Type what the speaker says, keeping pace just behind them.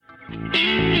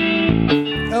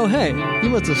Oh, hey, you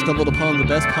must have stumbled upon the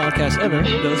best podcast ever,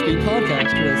 No Speak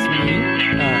Podcast, with me,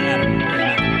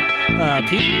 Adam,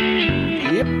 Pete,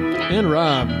 Yep. and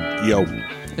Rob. Yo.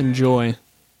 Enjoy.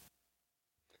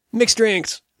 Mixed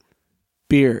drinks.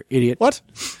 Beer, idiot. What?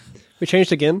 We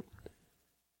changed again?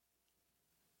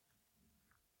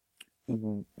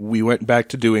 We went back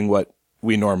to doing what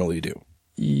we normally do.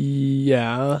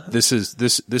 Yeah. This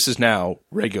is now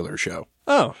regular show.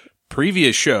 Oh,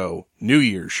 Previous show, New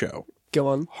Year's show, go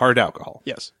on. hard alcohol.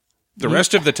 Yes. The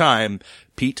rest of the time,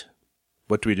 Pete,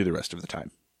 what do we do the rest of the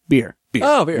time? Beer. Beer.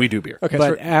 Oh, beer. We do beer. Okay,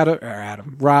 But so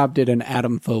Rob did an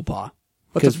Adam faux pas.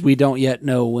 Because we don't yet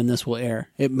know when this will air.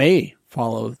 It may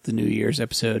follow the New Year's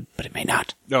episode, but it may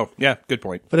not. Oh, yeah, good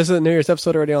point. but isn't the New Year's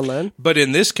episode already online? But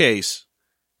in this case,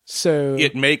 So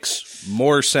it makes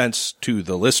more sense to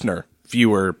the listener,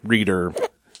 viewer, reader,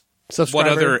 subscriber.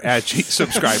 what other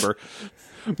subscriber,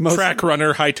 track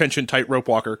runner, high tension tightrope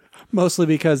walker. Mostly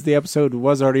because the episode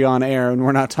was already on air, and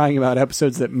we're not talking about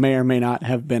episodes that may or may not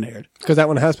have been aired. Because that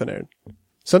one has been aired.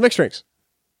 So mixed drinks.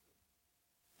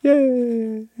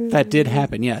 Yay. That did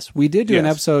happen, yes. We did do an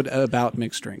Yes. episode about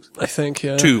mixed drinks. I think,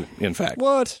 yeah. 2, in fact.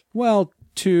 What? Well,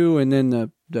 2, and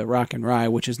then the Rock and Rye,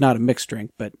 which is not a mixed drink,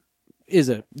 but is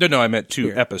a No, I meant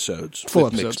 2 episodes Full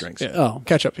with episodes. mixed drinks. Yeah. Oh.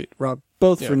 Catch up, Pete. Rob.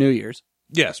 both for New Year's.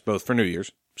 Yes, both for New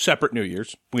Year's. Separate New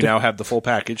Year's. We now have the full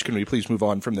package. Can we please move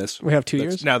on from this? We have 2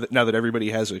 years? Now that everybody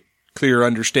has a clear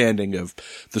understanding of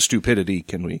the stupidity,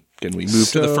 can we move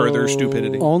to the further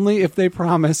stupidity? Only if they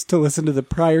promise to listen to the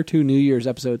prior 2 New Year's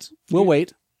episodes. We'll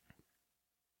wait.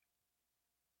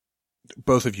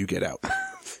 Both of you get out.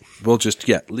 We'll just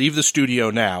leave the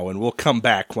studio now, and we'll come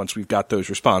back once we've got those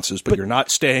responses. But you're not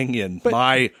staying in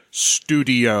my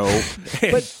studio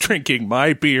and drinking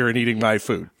my beer and eating my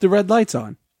food. The red light's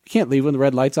on. You can't leave when the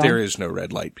red light's on. There is no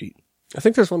red light, Pete. I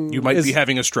think there's one. You might be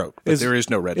having a stroke, but there is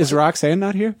no red Is light. Roxanne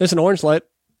not here? There's an orange light.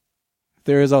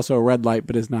 There is also a red light,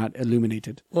 but is not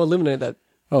illuminated. We'll illuminate that.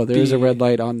 Oh, there is a red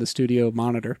light on the studio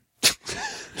monitor.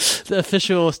 The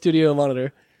official studio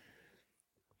monitor.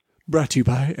 Brought to you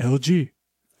by LG.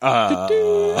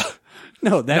 No,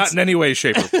 Not that's in any way,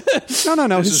 shape, or form.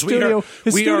 no. His is- we are- studio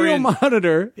we are in-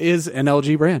 monitor is an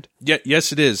LG brand.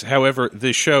 Yes, it is. However,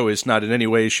 this show is not in any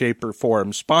way, shape, or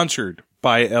form sponsored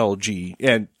by LG,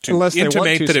 and to Unless they want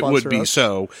intimate to that it would sponsor be us.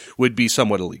 so would be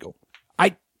somewhat illegal.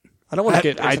 I don't want to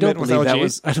get I don't intimate with believe that LG.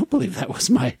 was. I don't believe that was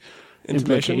my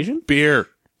Information? implication. Beer,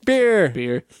 Beer.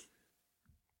 Beer,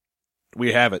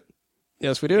 we have it.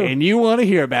 Yes, we do. and you want to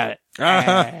hear about it?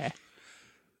 Uh-huh.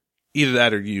 Either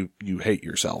that or you hate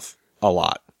yourself a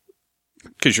lot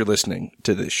because you're listening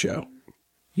to this show.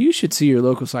 You should see your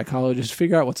local psychologist.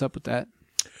 Figure out what's up with that.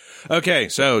 Okay,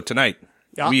 so tonight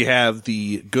we have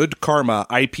the Good Karma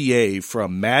IPA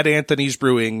from Mad Anthony's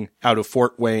Brewing out of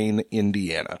Fort Wayne,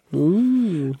 Indiana.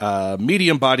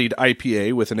 Medium-bodied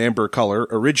IPA with an amber color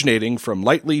originating from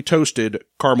lightly toasted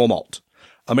caramel malt.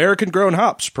 American-grown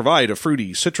hops provide a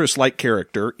fruity, citrus-like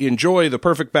character. Enjoy the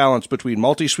perfect balance between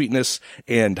malty sweetness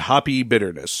and hoppy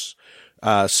bitterness.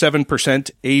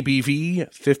 7%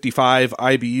 ABV, 55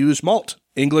 IBUs malt,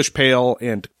 English pale,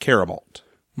 and caramel.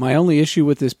 My only issue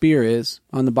with this beer is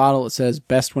on the bottle it says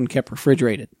best when kept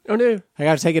refrigerated. Oh, no. I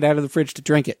got to take it out of the fridge to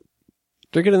drink it.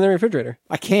 Drink it in the refrigerator.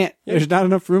 I can't. There's not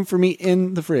enough room for me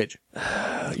in the fridge.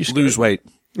 You should Lose weight.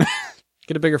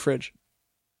 get a bigger fridge.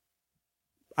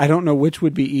 I don't know which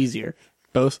would be easier.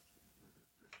 Both.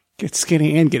 Get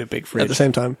skinny and get a big fridge. At the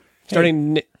same time.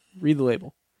 Starting... Read the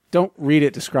label. Don't read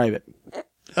it, describe it.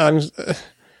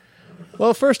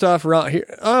 Well, first off, around here,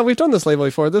 we've done this label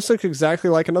before. This looks exactly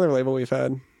like another label we've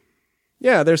had.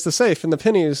 Yeah, there's the safe and the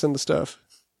pennies and the stuff.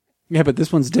 Yeah, but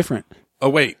this one's different. Oh,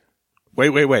 wait.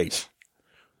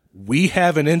 We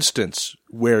have an instance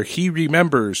where he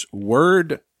remembers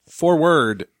word for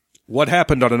word what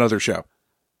happened on another show.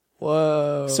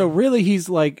 Whoa. So really, he's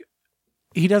like,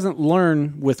 he doesn't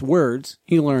learn with words.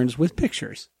 He learns with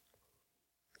pictures.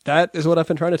 That is what I've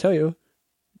been trying to tell you.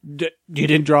 You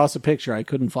didn't draw us a picture. I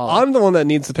couldn't follow. I'm the one that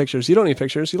needs the pictures. You don't need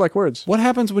pictures. You like words. What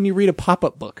happens when you read a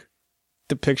pop-up book?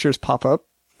 The pictures pop up.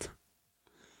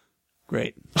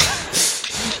 Great.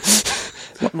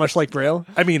 Much like Braille.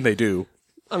 I mean, they do.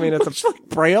 I mean, it's a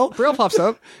Braille? Braille pops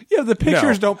up. Yeah, the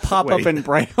pictures No. don't pop Wait. up in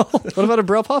Braille. What about a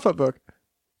Braille pop-up book?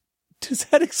 Does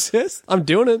that exist? I'm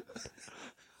doing it.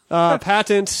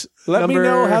 Patent. Let number... me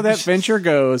know how that venture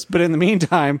goes. But in the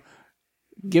meantime,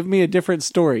 give me a different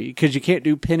story because you can't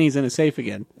do pennies in a safe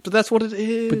again. But that's what it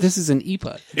is. But this is an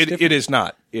EPUB. It is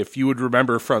not. If you would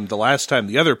remember from the last time,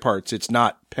 the other parts, it's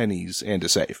not pennies and a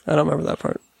safe. I don't remember that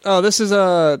part. Oh, this is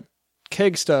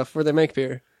keg stuff where they make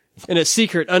beer in a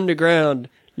secret underground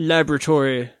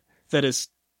laboratory that is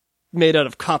made out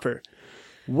of copper.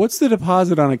 What's the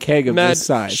deposit on a keg of this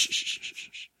size?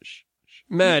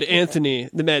 Mad Anthony,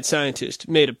 the mad scientist,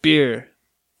 made a beer,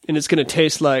 and it's going to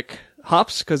taste like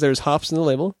hops, because there's hops in the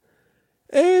label.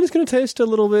 And it's going to taste a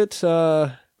little bit,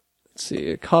 let's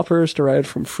see, copper is derived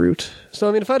from fruit. So,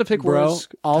 I mean, if I had to pick words,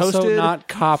 also toasted, not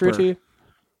copper. fruity.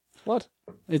 What?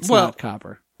 It's Well, not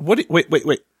copper. Wait.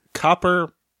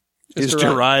 Copper is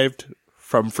derived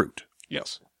from fruit.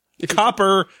 Yes.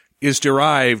 Copper is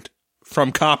derived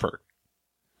from copper.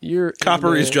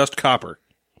 Copper is just copper.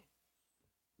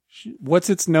 What's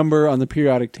its number on the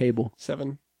periodic table?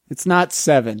 7, It's not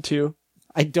 7. 2,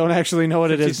 I don't actually know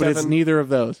what it is, but it's 57. neither of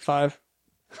those. 5.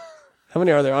 How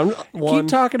many are there? I'm 1, Keep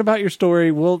talking about your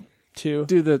story. We'll 2,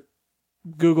 do the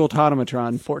Google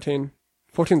Automatron. 14.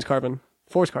 14's carbon.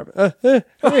 4's carbon.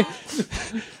 Hurry.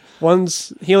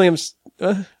 1's helium's.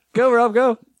 Go, Rob,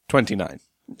 go. 29.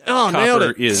 Oh, nailed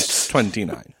Copper it. is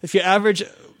 29. If you average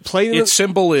platinum, Its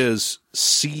symbol is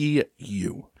Cu.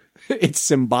 It's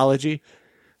symbology.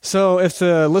 so if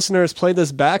the listeners play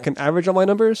this back and average all my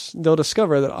numbers, they'll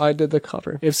discover that I did the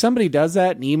copper. If somebody does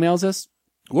that and emails us,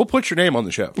 We'll put your name on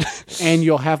the show. and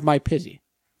you'll have my pity.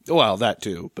 Well, that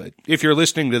too. But if you're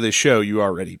listening to this show, you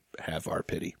already have our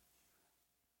pity.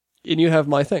 And you have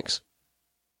my thanks.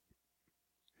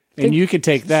 And you can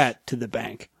take that to the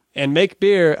bank. And make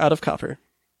beer out of copper.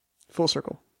 Full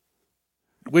circle.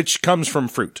 Which comes from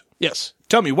fruit. Yes.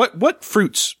 Tell me, what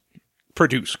fruits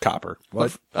produce copper?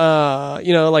 What?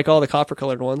 Like all the copper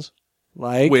colored ones.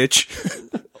 Like Which?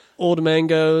 Old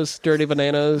mangoes, dirty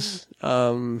bananas.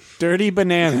 dirty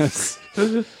bananas.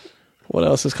 What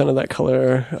else is kind of that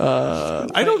color?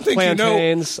 I don't think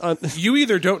plantains, you know. You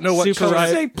either don't know what Super color. ripe.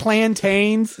 Say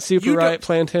plantains. super you ripe don't-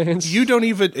 plantains. You don't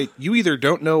even. You either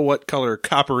don't know what color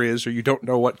copper is, or you don't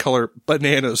know what color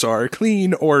bananas are,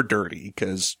 clean or dirty.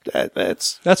 Because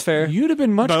that's That's fair. You'd have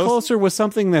been much Both? closer with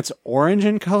something that's orange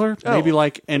in color. Maybe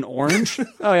like an orange.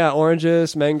 Oh yeah,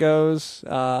 oranges, mangoes.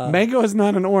 Mango is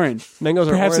not an orange. Mangoes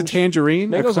are Perhaps orange. a tangerine,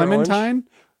 Mangoes a are orange. clementine.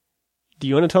 Do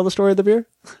you want to tell the story of the beer?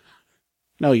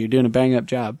 No, you're doing a bang up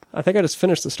job. I think I just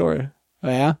finished the story. Oh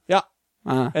yeah. Yeah.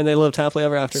 Uh, And they lived happily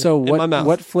ever after. so in my mouth.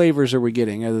 what flavors are we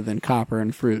getting other than copper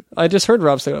and fruit? I just heard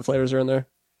Rob say what flavors are in there.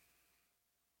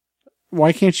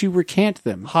 Why can't you recant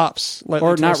them? Hops, lightly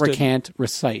Or not toasted. recant,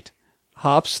 recite.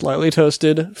 Hops, lightly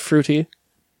toasted, fruity.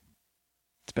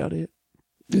 That's about it.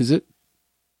 Is it?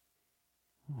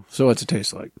 So what's it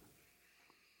taste like?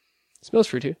 Smells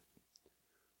fruity.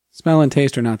 Smell and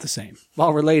taste are not the same.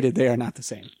 While related, they are not the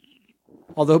same.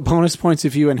 Although bonus points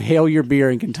if you inhale your beer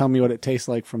and can tell me what it tastes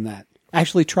like from that.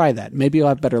 Actually, try that. Maybe you'll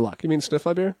have better luck. You mean sniff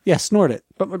my beer? Yeah, snort it.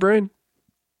 But my brain?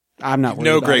 I'm not worried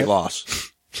no about great it.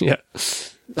 loss. Yeah.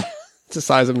 It's the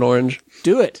size of an orange.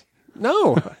 Do it.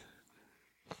 No.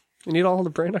 I need all the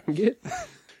brain I can get.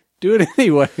 Do it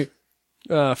anyway.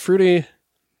 Fruity. I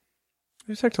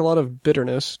detect a lot of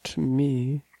bitterness to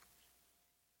me.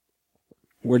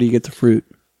 Where do you get the fruit?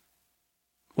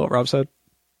 What Rob said.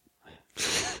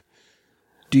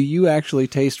 Do you actually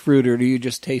taste fruit, or do you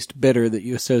just taste bitter that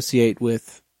you associate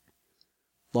with,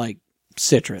 like,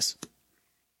 citrus?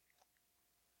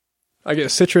 I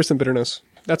get citrus and bitterness.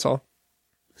 That's all.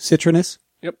 Citronous?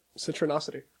 Yep.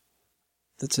 Citrinosity.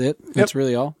 That's it? That's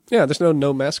really all? Yeah, there's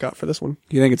no mascot for this one.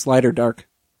 Do you think it's light or dark?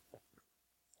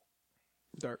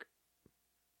 Dark.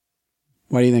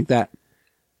 Why do you think that?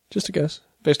 Just a guess.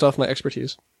 Based off my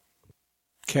expertise.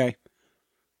 Okay.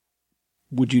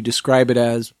 Would you describe it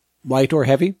as light or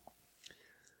heavy?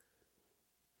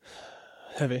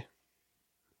 Heavy.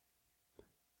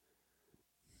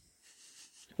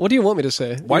 What do you want me to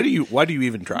say? Why do you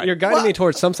even try? You're guiding me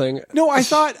towards something. No, I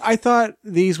thought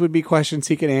these would be questions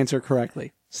he could answer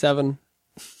correctly. 7.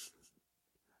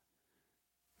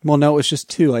 Well, no, it was just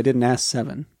 2. I didn't ask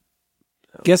 7.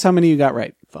 Guess how many you got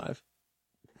right? 5.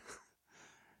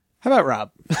 How about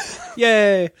Rob?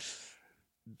 Yay!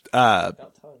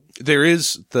 There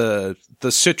is the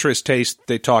citrus taste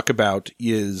they talk about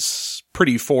is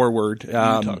pretty forward. You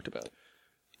talked about it.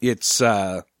 It's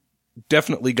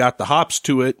definitely got the hops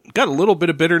to it. Got a little bit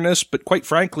of bitterness, but quite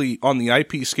frankly, on the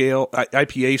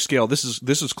IPA scale,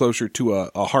 this is closer to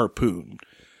a harpoon.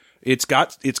 It's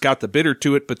got the bitter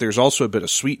to it, but there's also a bit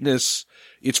of sweetness.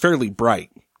 It's fairly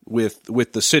bright with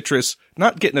the citrus.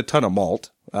 Not getting a ton of malt,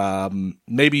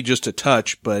 maybe just a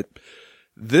touch, but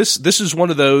this is one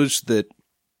of those that,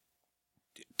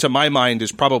 to my mind,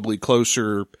 is probably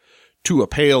closer to a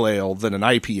pale ale than an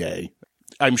IPA.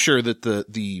 I'm sure that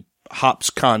the hops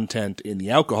content in the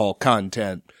alcohol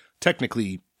content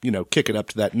technically, kick it up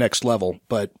to that next level.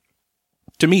 But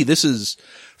to me, this is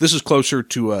closer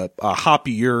to a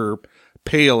hoppier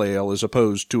pale ale as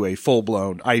opposed to a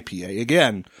full-blown IPA.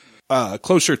 Again,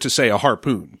 closer to, say, a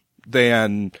Harpoon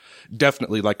than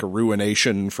definitely like a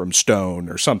Ruination from Stone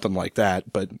or something like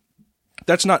that, but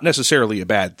that's not necessarily a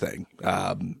bad thing.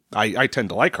 I tend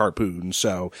to like Harpoon,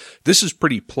 so this is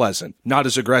pretty pleasant. Not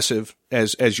as aggressive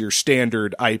as your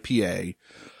standard IPA,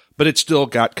 but it's still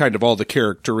got kind of all the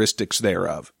characteristics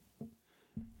thereof.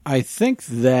 I think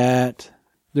that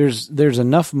there's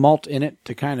enough malt in it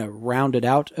to kind of round it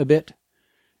out a bit,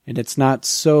 and it's not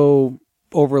so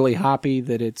overly hoppy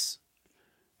that it's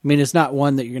not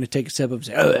one that you're going to take a sip of and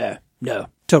say, oh, yeah, no,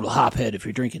 total hophead if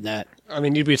you're drinking that. I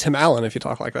mean, you'd be Tim Allen if you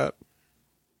talk like that.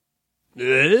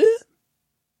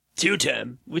 Two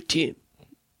time with Tim.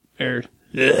 Or,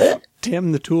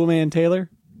 Tim the Toolman Taylor?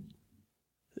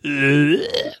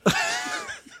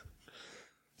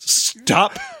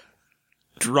 Stop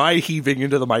dry heaving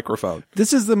into the microphone.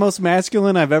 This is the most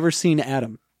masculine I've ever seen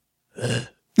Adam.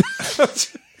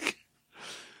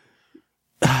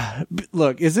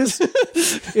 Look, is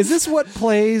this what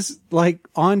plays like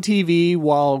on TV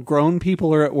while grown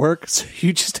people are at work? So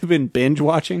you just have been binge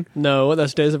watching? No,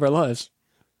 that's Days of Our Lives,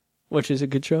 which is a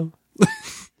good show.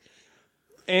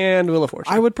 And Wheel of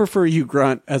Fortune. I would prefer you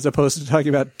grunt as opposed to talking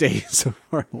about Days of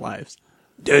Our Lives.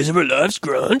 Days of Our Lives,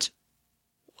 grunt.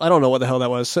 I don't know what the hell that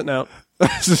was. Sitting out.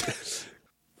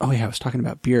 Oh yeah, I was talking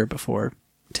about beer before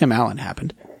Tim Allen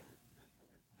happened.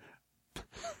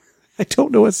 I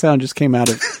don't know what sound just came out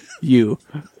of you.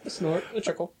 A snort, a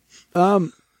chuckle.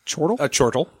 Chortle? A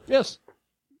chortle. Yes.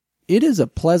 It is a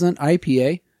pleasant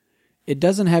IPA. It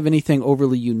doesn't have anything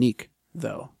overly unique,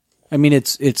 though. I mean,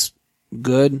 it's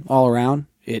good all around.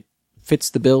 It fits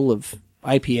the bill of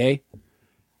IPA.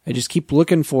 I just keep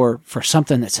looking for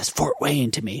something that says Fort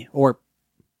Wayne to me, or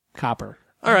copper.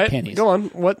 All right, pennies. go on.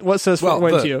 What says Fort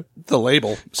Wayne to you? The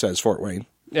label says Fort Wayne.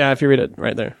 Yeah, if you read it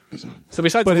right there. So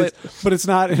besides But it's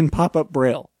not in pop-up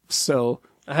braille, so...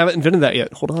 I haven't invented that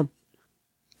yet. Hold on.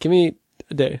 Give me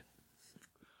a day.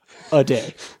 A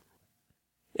day.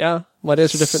 Yeah, my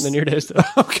days are different than your days, though.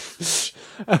 Okay.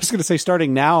 I was going to say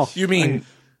starting now. You mean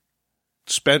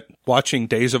spent watching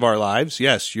Days of Our Lives?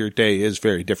 Yes, your day is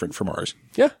very different from ours.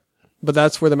 Yeah, but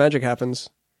that's where the magic happens.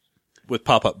 With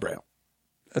pop-up braille.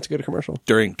 That's a good commercial.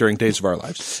 During Days of Our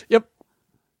Lives. Yep.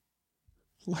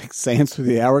 Like Sands Through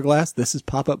the Hourglass, this is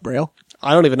pop-up braille?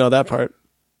 I don't even know that part.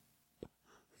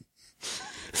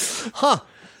 Huh.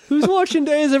 Who's watching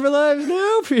Days of Our Lives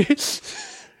now, Pete?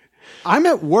 I'm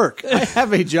at work. I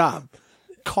have a job.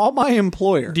 Call my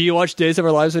employer. Do you watch Days of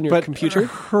Our Lives on your computer?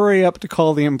 Hurry up to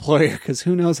call the employer, because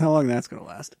who knows how long that's going to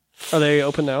last. Are they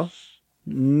open now?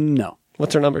 No.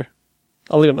 What's their number?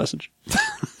 I'll leave a message.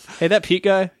 Hey, that Pete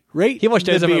guy, Rate he watched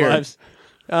Days the of Our beer. Lives.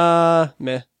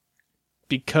 Meh.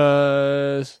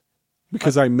 Because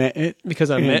I met it. Because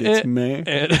I and met it's it. Meh.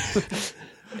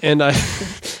 And I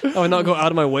would not go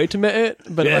out of my way to met it,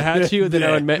 but if I had to, then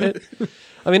I would met it.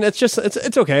 I mean, it's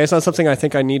okay. It's not something I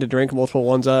think I need to drink multiple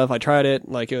ones of. I tried it,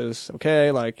 like, it was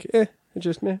okay, like, it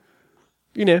just, meh.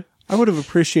 You know. I would have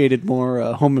appreciated more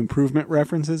home improvement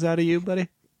references out of you, buddy.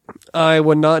 I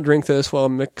would not drink this while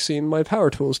mixing my power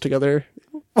tools together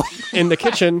in the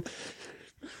kitchen.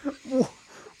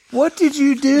 What did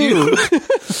you do?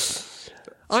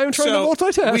 I'm trying to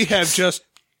multitask. We have just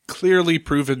clearly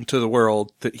proven to the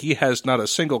world that he has not a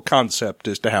single concept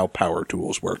as to how power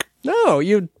tools work. No,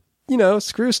 you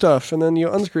screw stuff, and then you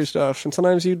unscrew stuff, and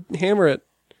sometimes you hammer it,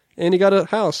 and you got a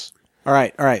house. All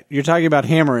right. You're talking about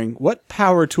hammering. What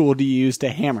power tool do you use to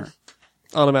hammer?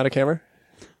 Automatic hammer.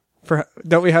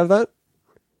 Don't we have that?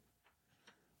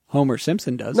 Homer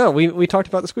Simpson does. No, we talked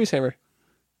about the squeeze hammer.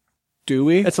 Do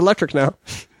we? It's electric now.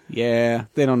 Yeah,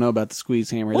 they don't know about the squeeze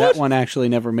hammer. What? That one actually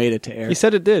never made it to air. You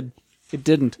said it did. It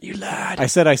didn't. You lied. I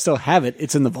said I still have it.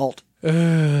 It's in the vault.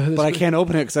 But I can't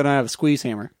open it because I don't have a squeeze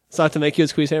hammer. So I have to make you a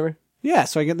squeeze hammer? Yeah,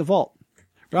 so I get in the vault.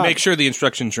 Rob. Make sure the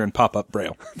instructions are in pop-up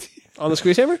braille. On the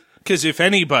squeeze hammer? Because if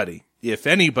anybody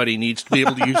needs to be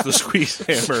able to use the squeeze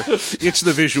hammer, it's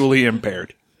the visually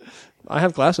impaired. I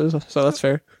have glasses, so that's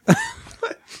fair.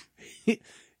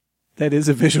 That is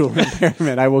a visual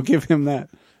impairment. I will give him that.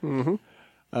 Mm-hmm.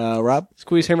 Rob?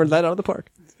 Squeeze hammered that out of the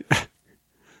park.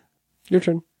 Your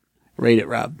turn. Rate it,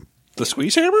 Rob. The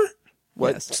squeeze hammer?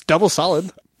 What? Yes. It's double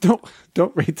solid.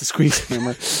 Don't rate the squeeze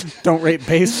hammer. Don't rate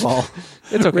baseball.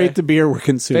 It's okay. Rate the beer we're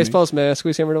consuming. Baseball's meh.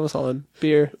 Squeeze hammer, double solid.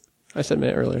 Beer. I said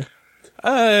meh earlier.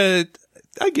 I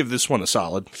give this one a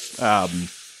solid. Stop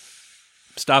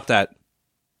that.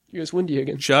 You guys windy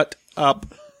again. Shut up.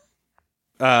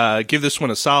 Give this one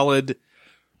a solid.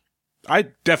 I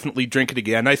definitely drink it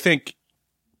again. I think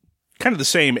kind of the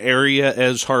same area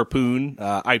as Harpoon.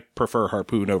 I prefer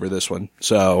Harpoon over this one.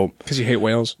 So Because you hate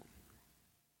whales.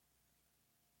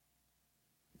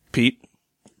 Pete?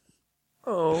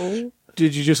 Oh.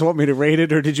 Did you just want me to rate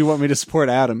it, or did you want me to support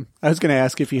Adam? I was going to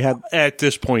ask if you had... At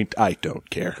this point, I don't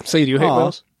care. So you do hate Aw.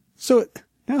 whales? So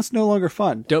now it's no longer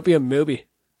fun. Don't be a mooby.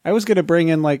 I was going to bring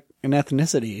in, like, an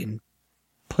ethnicity and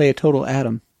play a total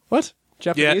Adam. What?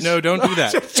 Yeah, Japanese? no, don't do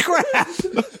that. Crap!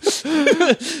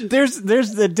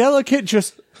 There's the delicate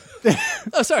just...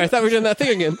 Oh, sorry. I thought we were doing that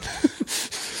thing again.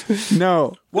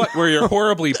 No. What, where you're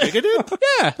horribly bigoted?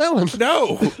 Yeah, that one.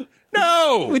 No.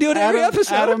 No. We do it every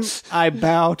episode. Adam, I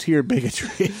bow to your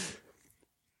bigotry.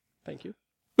 Thank you.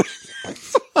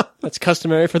 That's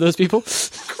customary for those people.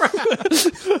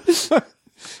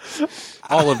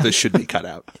 All of this should be cut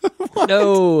out.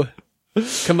 No.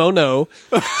 Kimono.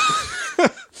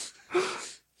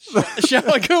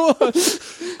 Shall I go on?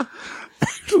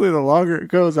 Actually, the longer it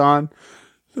goes on,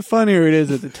 the funnier it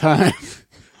is at the time.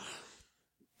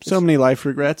 So many life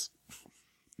regrets.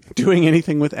 Doing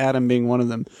anything with Adam being one of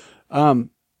them.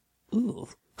 Ooh.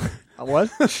 What?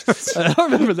 I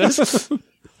don't remember this.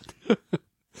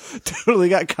 Totally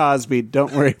got Cosby.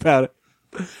 Don't worry about it.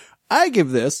 I give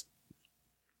this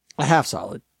a half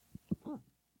solid.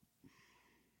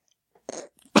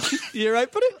 You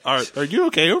right, buddy? Are you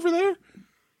okay over there?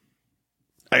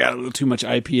 I got a little too much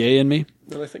IPA in me.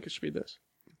 No, I think it should be this.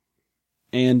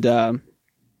 And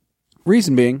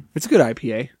reason being, it's a good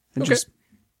IPA. And Okay. just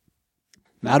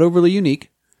not overly unique.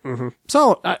 Mm-hmm.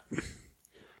 Solid.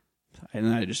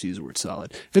 And I just use the word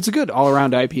solid. It's a good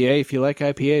all-around IPA. If you like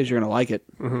IPAs, you're going to like it.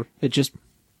 Mm-hmm. It just,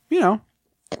 you know.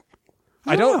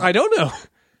 I don't know.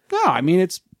 No, I mean,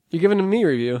 it's... You're giving a me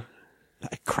review.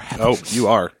 Crap. Oh, you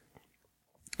are.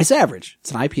 It's average.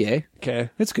 It's an IPA. Okay.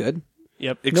 It's good.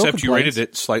 Yep. Except you complaints. rated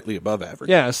it slightly above average.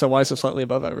 Yeah, so why is it slightly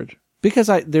above average? Because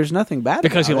there's nothing bad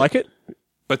Because about you like it?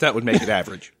 But that would make it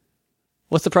average.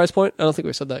 What's the price point? I don't think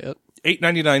we said that yet.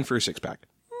 $8.99 for a 6-pack.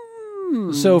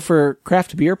 So for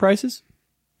craft beer prices,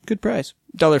 good price.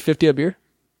 $1.50 a beer?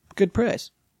 Good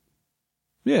price.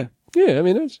 Yeah. Yeah, I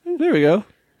mean, There we go.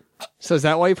 so is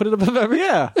that why you put it above average?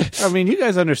 Yeah. I mean, you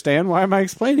guys understand. Why am I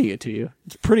explaining it to you?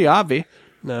 It's pretty obvious.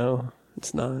 No,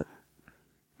 it's not.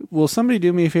 Will somebody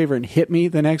do me a favor and hit me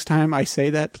the next time I say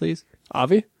that, please?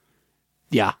 Avi?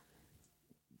 Yeah.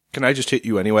 Can I just hit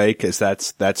you anyway? Because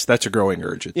that's a growing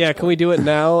urge. at this Yeah, can we do it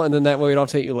now, and then that way we don't have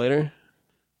to hit you later?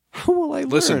 How will I learn?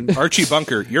 Listen, Archie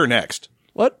Bunker, you're next.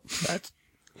 What?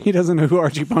 He doesn't know who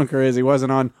Archie Bunker is. He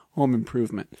wasn't on Home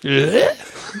Improvement.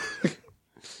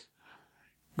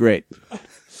 Great.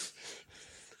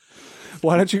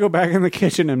 Why don't you go back in the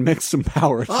kitchen and mix some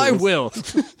power tools? I will.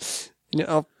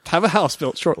 I'll have a house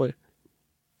built shortly.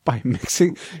 By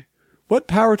mixing... What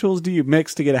power tools do you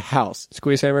mix to get a house?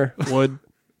 Squeeze hammer, wood.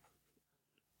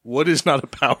 Wood is not a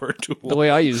power The tool. way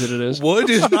I use it, it is. Wood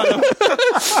is not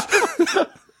a...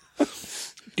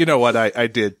 You know what? I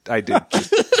did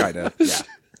just kind of, yeah.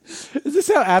 Is this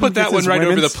how Adam Put that gets one his right over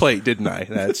the women's? plate, didn't I?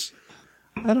 That's...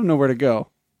 I don't know where to go.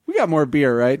 We got more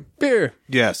beer, right? Beer.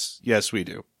 Yes, we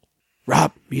do.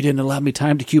 Rob, you didn't allow me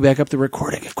time to cue back up the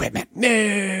recording equipment.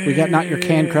 No. We got not your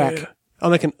can crack. I'll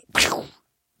make an...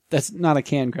 That's not a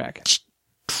can crack.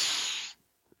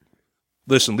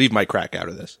 Listen, leave my crack out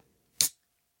of this.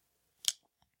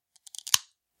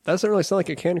 That doesn't really sound like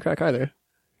a can crack either.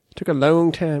 It took a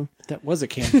long time. That was a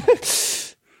can crack.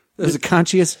 That was a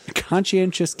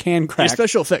conscientious can Your crack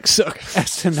special effects suck.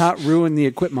 as to not ruin the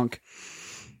equipment.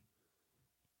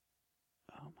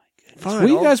 Fine, Will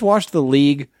you guys watch The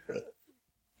League?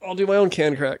 I'll do my own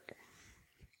can crack.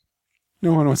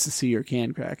 No one wants to see your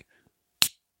can crack.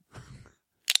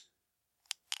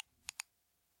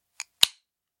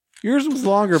 Yours was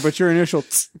longer, but your initial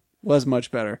was much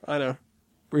better. I know.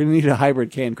 We're going to need a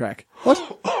hybrid can crack.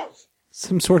 What?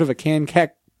 Some sort of a can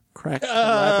crack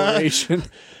collaboration.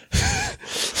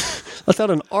 Let's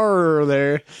add an R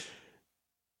there.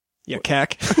 Yeah,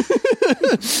 cack.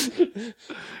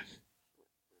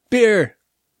 Beer.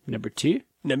 Number 2.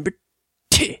 Number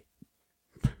 2.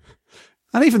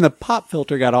 Not even the pop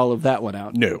filter got all of that one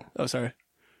out. No. Oh, sorry.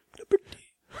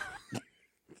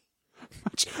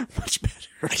 Much better.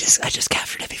 I just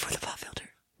captured it before the pop filter.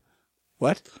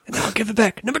 What? And then I'll give it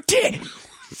back. Number 2.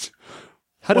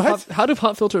 How do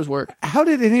pop filters work? How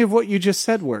did any of what you just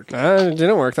said work? It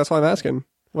didn't work. That's why I'm asking.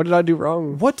 What did I do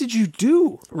wrong? What did you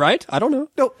do? Right? I don't know.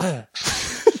 No.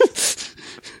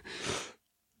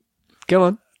 Go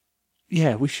on.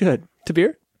 Yeah, we should. To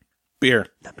beer? Beer.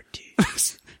 Number 2.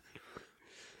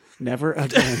 Never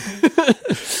again.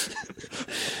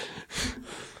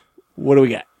 What do we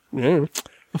got? Yeah.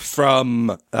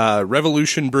 From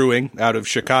Revolution Brewing out of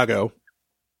Chicago,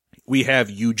 we have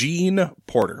Eugene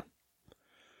Porter.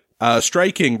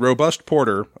 Striking, robust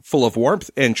porter full of warmth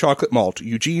and chocolate malt.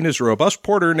 Eugene is a robust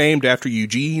porter named after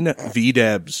Eugene V.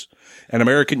 Debs, an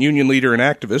American Union leader and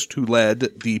activist who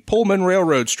led the Pullman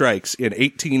Railroad strikes in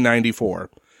 1894.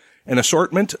 An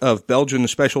assortment of Belgian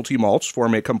specialty malts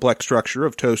form a complex structure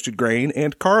of toasted grain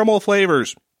and caramel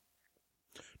flavors.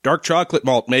 Dark chocolate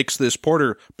malt makes this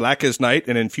porter black as night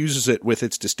and infuses it with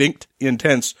its distinct,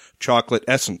 intense chocolate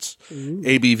essence.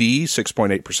 ABV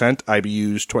 6.8%,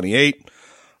 IBUs 28.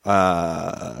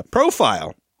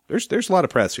 Profile. There's a lot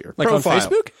of press here. Like Profile. on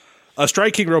Facebook? A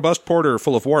striking, robust porter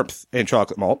full of warmth and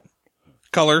chocolate malt.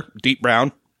 Color, deep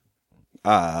brown.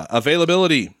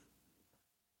 Availability.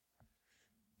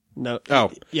 No.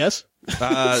 Oh. Yes?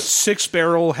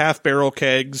 6-barrel, half-barrel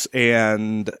kegs,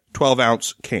 and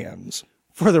 12-ounce cans.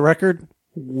 For the record,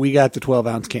 we got the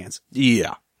 12-ounce cans.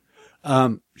 Yeah.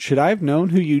 Should I have known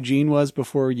who Eugene was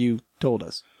before you told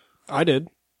us? I did.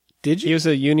 Did He you? was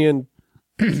a Union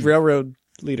railroad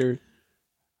leader.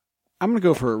 I'm going to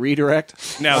go for a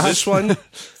redirect. Now, this one,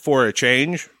 for a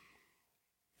change,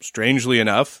 strangely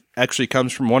enough, actually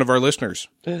comes from one of our listeners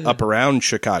up around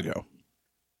Chicago.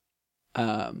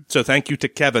 So thank you to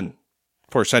Kevin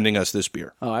for sending us this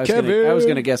beer. Oh, I was Kevin!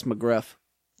 going to guess McGruff.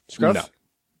 Scruff? No.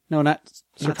 No, not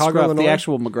Chicago, Scruff, Illinois? the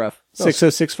actual McGruff.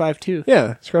 60652.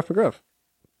 Yeah, Scruff McGruff.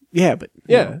 Yeah, but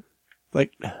Yeah.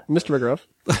 like, Mr. McGruff.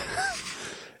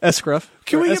 S. Scruff.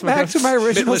 can we S. get back McGruff. to my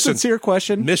original Listen. sincere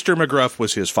question? Mr. McGruff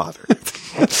was his father.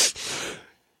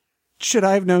 Should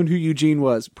I have known who Eugene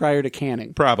was prior to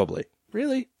canning? Probably.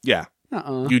 Really? Yeah.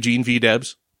 Uh-uh. Eugene V.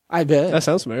 Debs, I bet. That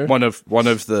sounds familiar. one of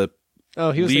the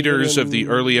Oh, he was leaders a of the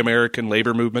early American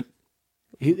labor movement.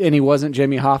 And he wasn't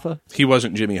Jimmy Hoffa? He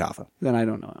wasn't Jimmy Hoffa. Then I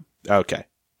don't know him. Okay.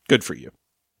 Good for you.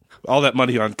 All that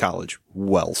money on college,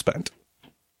 well spent.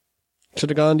 Should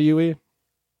have gone to UE.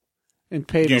 And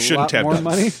paid You a shouldn't lot have more done.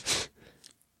 money?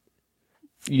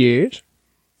 Yes.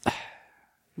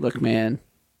 Look, man.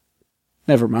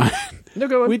 Never mind. No,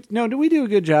 go on. Do we do a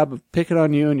good job of picking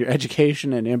on you and your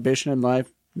education and ambition in life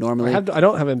normally? I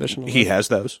don't have ambition. He has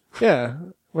those. Yeah.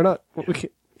 We're not. We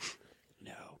can't.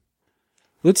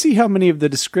 Let's see how many of the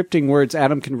descripting words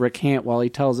Adam can recant while he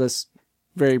tells us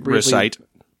very briefly. Recite.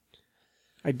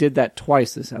 I did that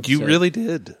twice this episode. You really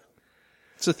did.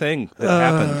 It's a thing that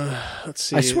happened. Let's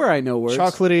see. I swear I know words.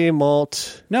 Chocolatey,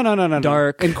 malt, No.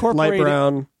 dark, Incorporate light it.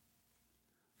 brown.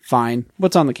 Fine.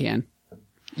 What's on the can?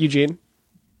 Eugene.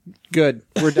 Good.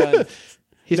 We're done.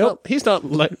 He's Nope. not. He's not.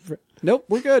 Light, Nope,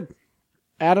 we're good.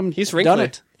 Adam, he's done wrinkly.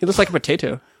 it. He looks like a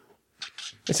potato.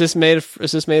 Is this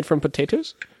made from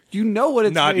potatoes? You know what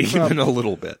it's Not made even from. a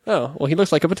little bit. Oh, well, he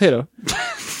looks like a potato.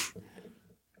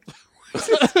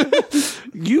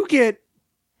 You get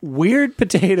weird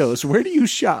potatoes. Where do you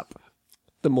shop?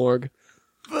 The morgue.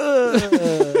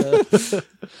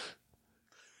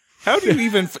 How do you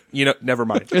even... never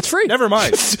mind. It's free. Never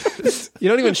mind. You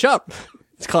don't even shop.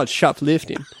 It's called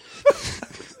shoplifting.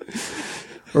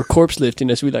 Or corpse lifting,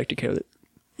 as we like to call it.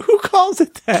 Who calls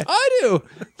it that? I do.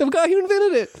 The guy who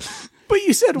invented it. But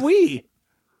you said we.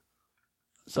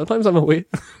 Sometimes I'm a wee.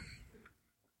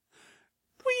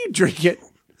 Will you drink it?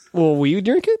 Well, will you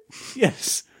drink it?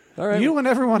 Yes. All right. You and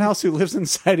everyone else who lives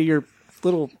inside of your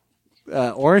little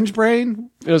orange brain.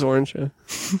 It was orange. Yeah.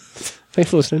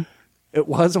 Thanks for listening. It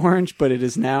was orange, but it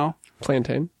is now.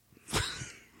 Plantain.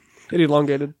 It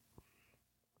elongated.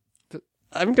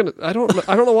 I don't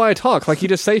know why I talk. Like, you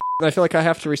just say and I feel like I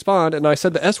have to respond, and I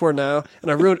said the S word now, and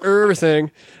I ruined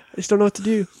everything. I just don't know what to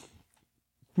do.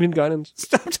 I need guidance.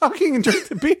 Stop talking and drink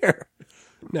the beer.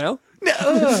 Now?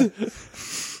 No.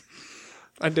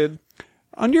 I did.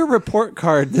 On your report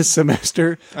card this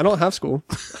semester, I don't have school.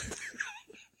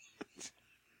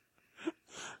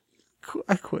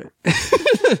 I quit.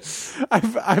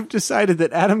 I've decided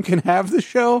that Adam can have the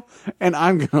show, and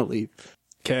I'm gonna leave.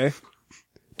 Okay.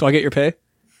 Do I get your pay?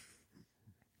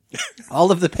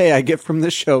 All of the pay I get from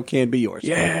this show can be yours.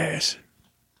 Yes.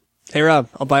 Hey, Rob,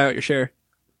 I'll buy out your share.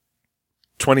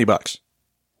 $20.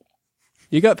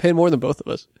 You got paid more than both of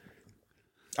us.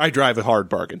 I drive a hard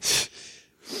bargain. So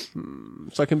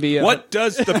I can be... What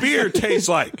does the beer taste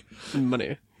like?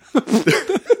 Money.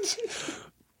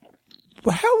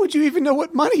 Well, how would you even know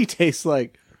what money tastes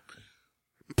like?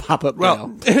 Pop up Well,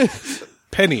 mail.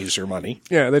 pennies are money.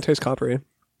 Yeah, they taste coppery.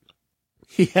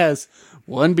 He has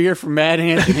one beer from Mad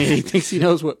Anthony, and he thinks he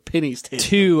knows what pennies taste.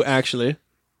 2, actually.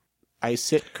 I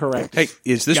sit correct. Hey,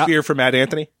 is this beer from Mad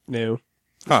Anthony? No.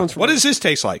 Huh. What does this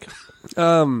taste like?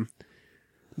 Dark.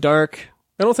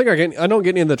 I don't get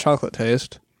any of the chocolate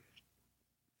taste.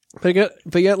 But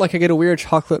yet, like, I get a weird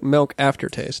chocolate milk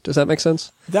aftertaste. Does that make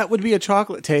sense? That would be a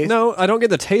chocolate taste. No, I don't get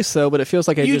the taste, though, but it feels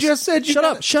like You just said you Shut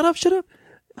got- up. Shut up.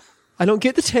 I don't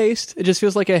get the taste. It just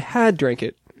feels like I had drank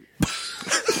it.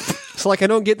 So like I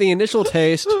don't get the initial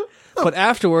taste, but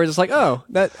afterwards it's like, oh,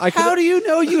 that I could. How do you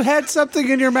know you had something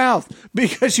in your mouth?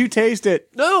 Because you taste it.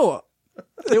 No,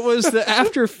 it was the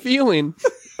after feeling.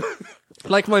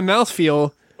 Like my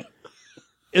mouthfeel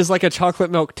is like a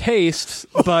chocolate milk taste,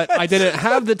 but I didn't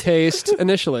have the taste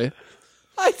initially.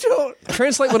 I don't.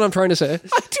 Translate what I'm trying to say.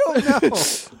 I don't know.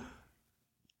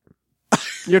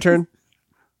 Your turn.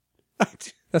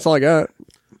 That's all I got.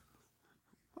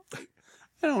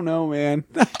 I don't know, man.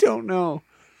 I don't know.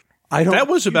 I don't. That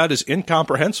was about as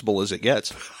incomprehensible as it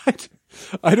gets.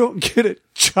 I don't get it.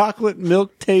 Chocolate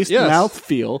milk taste Yes.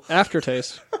 mouthfeel.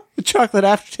 Aftertaste. Chocolate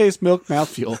aftertaste milk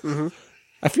mouthfeel. Mm-hmm.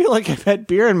 I feel like I've had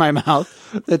beer in my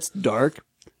mouth that's dark,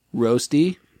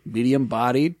 roasty, medium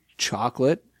bodied,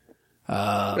 chocolate,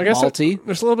 I guess malty.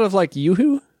 there's a little bit of like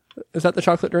Yoo-hoo. Is that the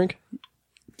chocolate drink?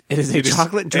 It is a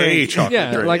chocolate drink. A chocolate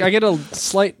Yeah, drink. like I get a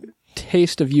slight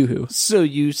taste of Yoo-hoo. So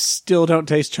you still don't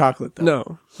taste chocolate, though?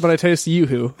 No, but I taste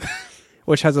Yoo-hoo,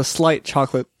 which has a slight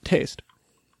chocolate taste.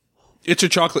 It's a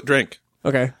chocolate drink.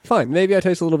 Okay, fine. Maybe I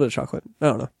taste a little bit of chocolate. I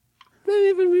don't know.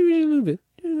 Maybe a little bit.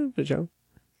 A little bit of chocolate.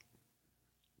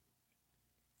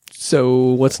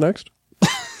 So what's next?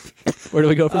 Where do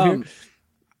we go from here?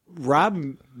 Rob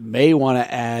may want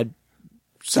to add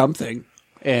something,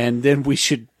 and then we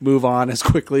should move on as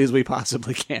quickly as we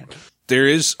possibly can. There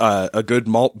is a good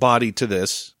malt body to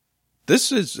this.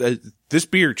 This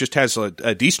beer just has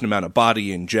a decent amount of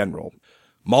body in general.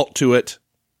 Malt to it,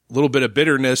 a little bit of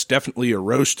bitterness, definitely a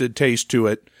roasted taste to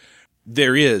it.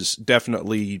 There is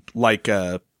definitely like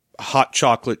a hot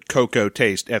chocolate cocoa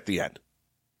taste at the end.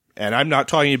 And I'm not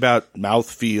talking about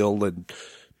mouthfeel and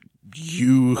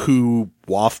Yoo-hoo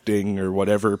wafting or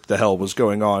whatever the hell was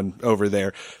going on over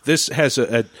there. This has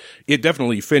it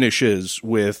definitely finishes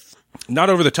with not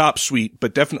over the top sweet,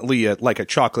 but definitely like a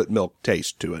chocolate milk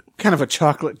taste to it. Kind of a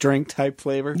chocolate drink type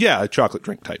flavor. Yeah, a chocolate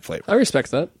drink type flavor. I respect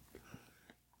that.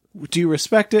 Do you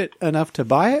respect it enough to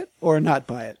buy it or not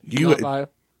buy it? Not buy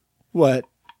it. What?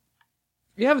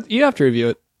 You have to review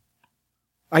it.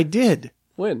 I did.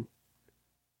 When?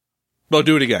 Well,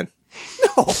 do it again.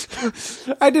 No.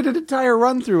 I did an entire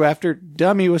run through after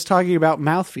Dummy was talking about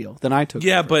mouthfeel. Then I took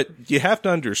Yeah, over. but you have to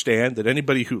understand that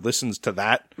anybody who listens to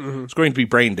that is going to be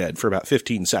brain dead for about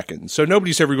 15 seconds. So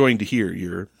nobody's ever going to hear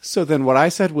your... So then what I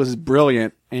said was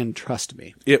brilliant, and trust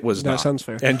me, It was That not. sounds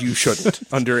fair. And you shouldn't,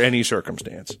 under any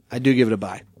circumstance. I do give it a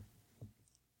buy.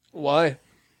 Why?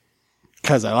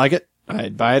 Because I like it.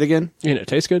 I'd buy it again. You know, it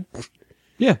tastes good.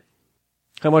 Yeah.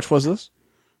 How much was this?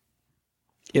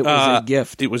 It was a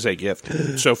gift. It was a gift.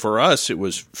 So for us, it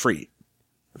was free.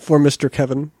 For Mr.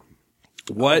 Kevin.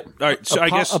 What? All right, so I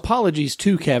guess... Apologies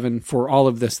to Kevin for all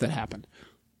of this that happened.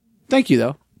 Thank you,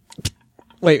 though.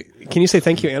 Wait, can you say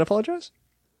thank you and apologize?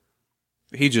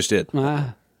 He just did.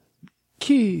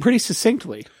 Pretty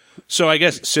succinctly. So I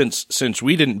guess since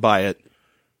we didn't buy it,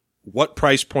 what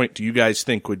price point do you guys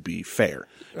think would be fair?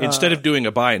 Instead of doing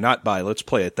a buy and not buy, let's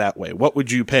play it that way. What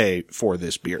would you pay for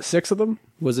this beer? 6 of them?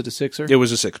 Was it a sixer? It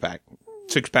was a 6-pack.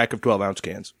 6-pack of 12-ounce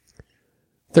cans.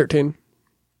 13.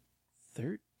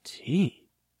 13.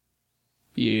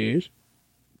 Yes.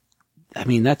 I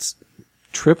mean, that's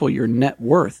triple your net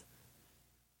worth.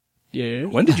 Yeah.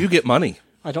 When did you get money?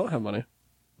 I don't have money.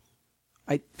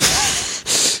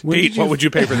 Pete, what would you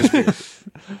pay for this beer?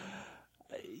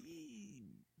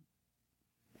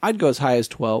 I'd go as high as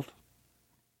 12.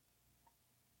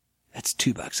 That's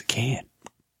 $2 a can.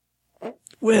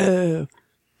 Whoa.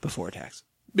 Before tax.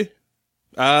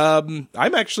 I'm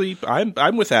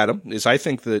with Adam. I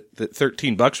think that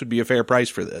 $13 would be a fair price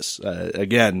for this.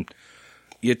 Again,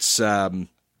 it's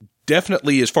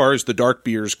definitely, as far as the dark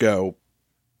beers go,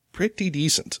 pretty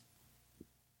decent.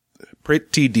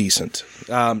 Pretty decent.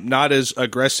 Not as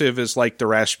aggressive as like the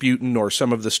Rasputin or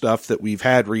some of the stuff that we've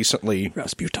had recently,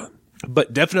 Rasputin.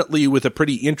 but definitely with a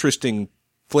pretty interesting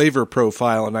flavor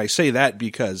profile. And I say that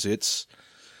because it's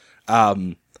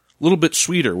a little bit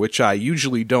sweeter, which I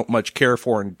usually don't much care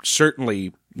for, and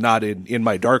certainly not in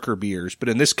my darker beers. But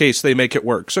in this case, they make it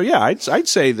work. So yeah, I'd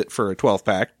say that for a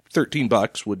 12-pack,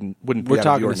 $13 wouldn't be We're out of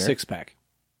talking the a ordinary. 6-pack.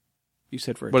 You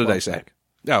said for a What did I 12-pack.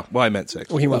 say? Oh, well, I meant 6.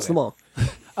 Well, he wants them all.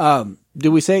 Did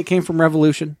we say it came from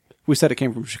Revolution? We said it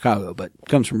came from Chicago, but it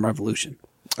comes from Revolution.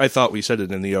 I thought we said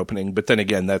it in the opening, but then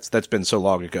again, that's been so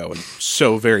long ago, and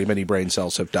so very many brain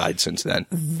cells have died since then.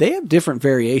 They have different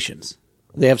variations.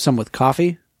 They have some with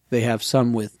coffee. They have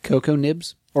some with cocoa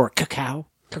nibs or cacao.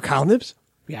 Cacao nibs?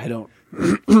 Yeah, I don't.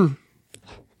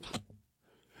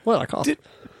 Well, I call it.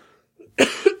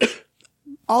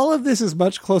 All of this is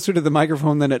much closer to the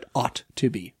microphone than it ought to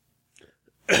be.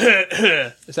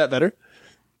 Is that better?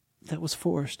 That was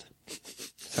forced.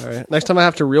 Sorry. Next time I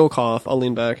have to real cough, I'll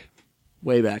lean back.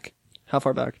 Way back. How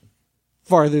far back?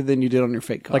 Farther than you did on your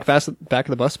fake cough. Like back of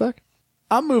the bus back?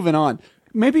 I'm moving on.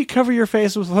 Maybe cover your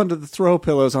face with one of the throw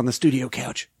pillows on the studio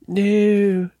couch.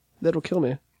 No. That'll kill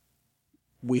me.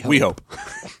 We hope. We hope.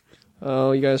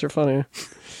 Oh, you guys are funny.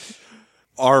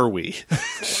 Are we?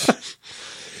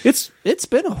 It's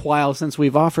been a while since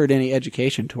we've offered any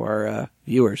education to our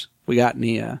viewers. We got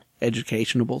any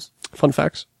educationables? Fun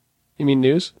facts. You mean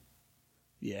news?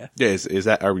 Yeah. Yeah, is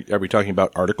that, are we talking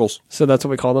about articles? So that's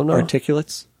what we call them now?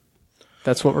 Articulates?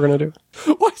 That's what we're going to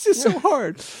do? Why is this so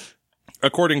hard?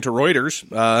 According to Reuters,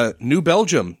 New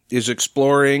Belgium is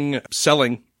exploring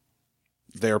selling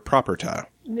their property.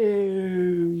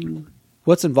 No.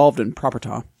 What's involved in property?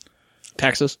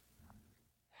 Taxes.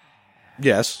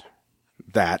 Yes,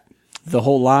 that. The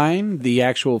whole line? The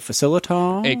actual facility?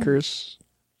 Acres.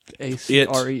 It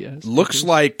A-C-R-E-S. looks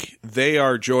like they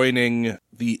are joining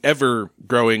the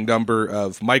ever-growing number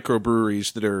of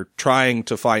microbreweries that are trying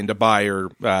to find a buyer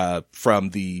from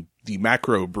the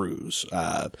macro brews.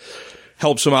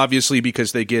 Helps them, obviously,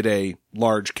 because they get a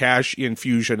large cash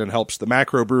infusion, and helps the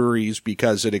macro breweries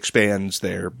because it expands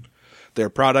their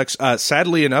products.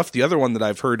 Sadly enough, the other one that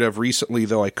I've heard of recently,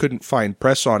 though I couldn't find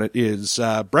press on it, is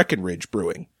Breckenridge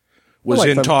Brewing. Was like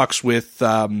in them. talks with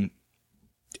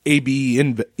AB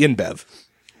InBev.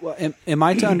 Well, am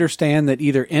I to understand that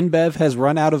either InBev has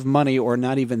run out of money or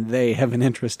not even they have an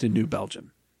interest in New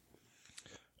Belgium?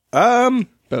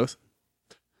 Both.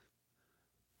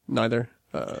 Neither.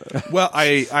 Well,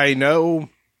 I know,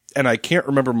 and I can't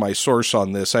remember my source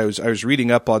on this. I was reading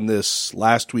up on this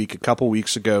last week, a couple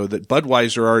weeks ago, that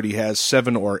Budweiser already has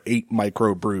 7 or 8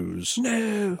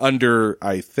 microbrews under,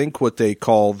 I think, what they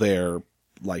call their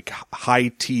like high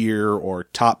tier or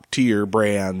top tier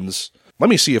brands. Let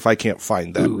me see if I can't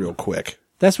find that real quick.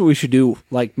 That's what we should do,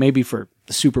 like maybe for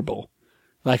the Super Bowl.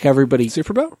 Like everybody...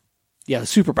 Super Bowl? Yeah, the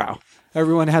Super Bowl.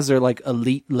 Everyone has their like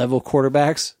elite level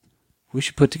quarterbacks. We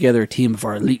should put together a team of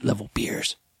our elite level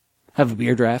beers. Have a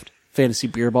beer draft. Fantasy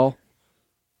beer ball.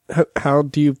 How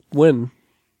do you win?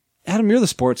 Adam, you're the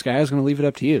sports guy. I was going to leave it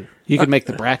up to you. You could make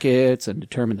the brackets and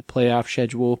determine the playoff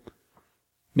schedule.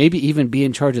 Maybe even be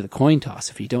in charge of the coin toss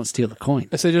if you don't steal the coin.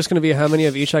 Is it just going to be how many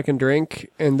of each I can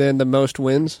drink, and then the most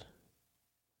wins?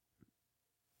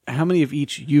 How many of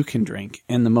each you can drink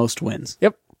and the most wins?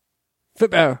 Yep.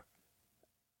 Football.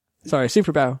 Sorry,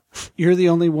 Super Bowl. You're the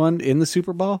only one in the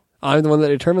Super Bowl? I'm the one that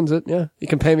determines it, yeah. You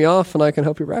can pay me off, and I can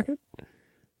help you bracket.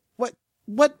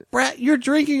 What you're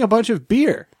drinking a bunch of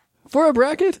beer. For a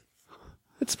bracket?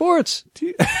 It's sports.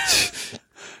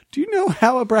 Do you know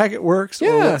how a bracket works or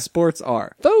Yeah. what sports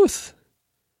are? Both.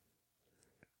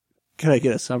 Can I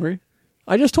get a summary?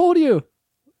 I just told you.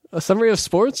 A summary of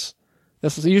sports.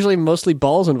 This is usually mostly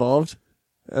balls involved.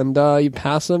 And you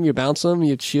pass them, you bounce them,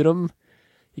 you shoot them,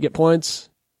 you get points.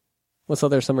 What's the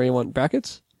other summary you want?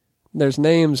 Brackets? There's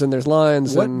names and there's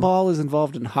lines What and... ball is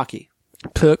involved in hockey?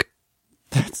 Puck.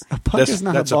 A puck is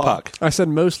not That's a a ball. puck. I said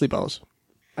mostly balls.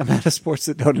 I'm out of sports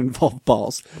that don't involve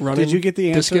balls. Running, Did you get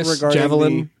the answer discus, regarding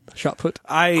javelin, shot put,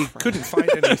 I couldn't find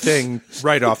anything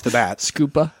right off the bat.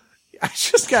 scuba? I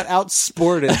just got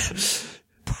outsported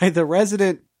by the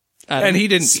resident. And he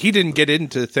didn't get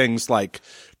into things like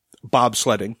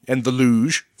bobsledding and the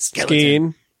luge,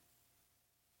 Skiing.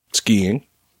 skiing.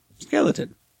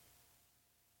 Skeleton.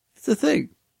 It's a thing.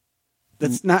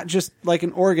 That's not just like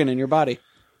an organ in your body.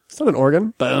 It's not an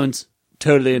organ. Bones.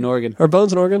 Totally an organ. Are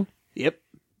bones an organ? Yep.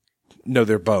 No,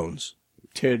 they're bones.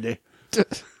 Totally.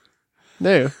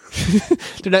 No.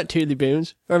 They're not totally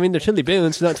bones. I mean, they're totally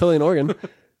bones. They're not totally an organ.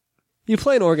 You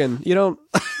play an organ. You don't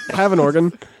have an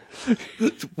organ.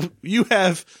 You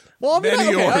have Well, I mean,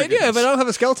 many okay, organs. yeah, but I don't have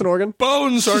a skeleton organ.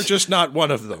 Bones are just not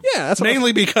one of them. Yeah, that's what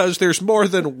mainly because there's more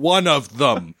than one of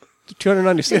them.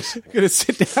 296. I'm going to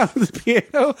sit down at the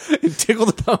piano and tickle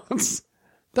the bones.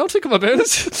 Don't tickle my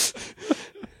bones.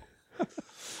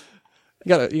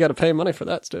 You gotta pay money for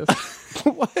that stuff.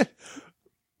 What?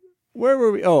 Where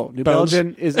were we? Oh, New Bones.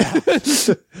 Belgium is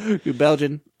out. New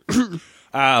Belgium.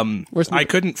 I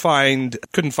couldn't find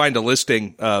a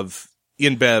listing of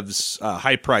InBev's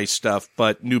high price stuff,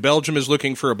 but New Belgium is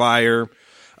looking for a buyer.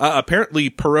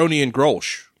 Apparently, Peroni and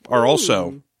Grolsch are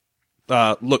also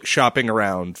shopping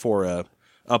around for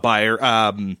a buyer.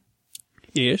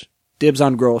 Yes. Dibs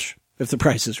on Grolsch, if the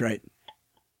price is right.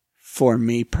 For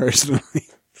me personally.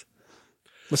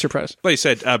 What's your price? Like I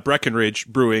said, Breckenridge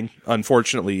Brewing,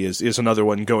 unfortunately, is another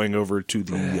one going over to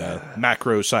the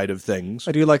macro side of things.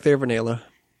 I do like their vanilla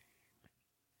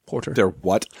porter. They're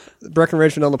what?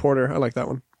 Breckenridge vanilla porter. I like that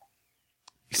one.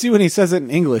 You see, when he says it in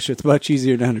English, it's much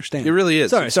easier to understand. It really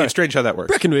is. Sorry, It's sorry. strange how that works.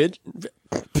 Breckenridge.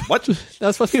 What?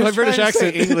 That's supposed to be my was trying British to say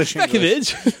accent. English.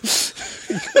 Breckenridge.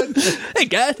 Hey,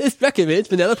 guys, it's Breckenridge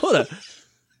Vanilla Porter.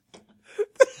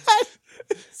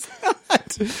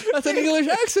 That's an English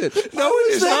accent. No,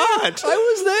 it is not. I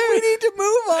was there. We need to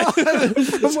move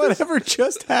on from whatever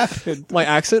just happened. My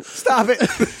accent? Stop it.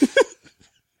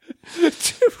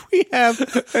 We have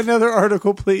another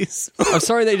article, please. I'm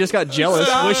sorry they just got jealous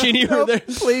wishing you were there.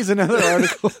 Please, another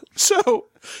article. So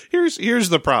here's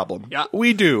the problem. Yeah.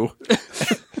 We do.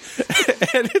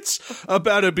 And it's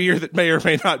about a beer that may or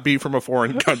may not be from a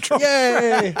foreign country.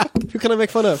 Yay! Who can I make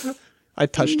fun of? I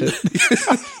touched it.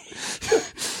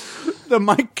 The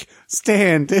mic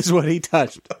stand is what he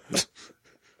touched.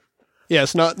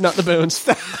 Yes, not the bones.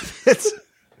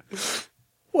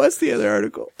 What's the other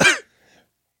article?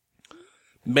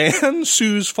 Man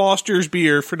sues Foster's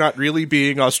beer for not really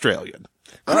being Australian.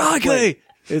 Crikey!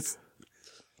 It's.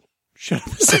 Shut up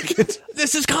a second.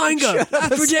 This is Kinga.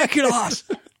 That's ridiculous.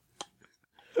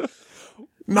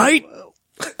 Mate,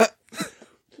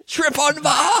 trip on the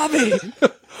Mojave.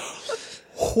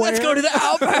 Let's go to the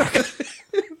Outback.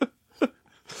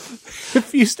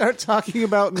 If you start talking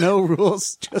about no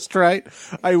rules just right,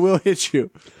 I will hit you.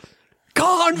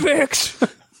 Convicts.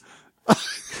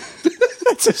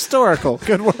 That's historical.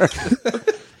 Good work.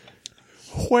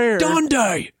 Where?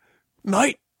 Dundee.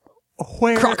 Mate,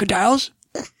 Where? crocodiles.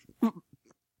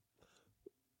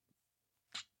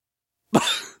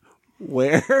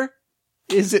 Where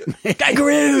is it made?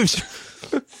 Kangaroos.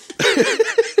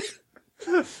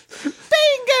 Fingers.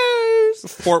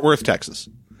 Fort Worth, Texas.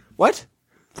 What?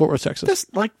 Fort Worth, Texas. This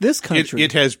like this country.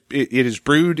 It is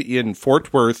brewed in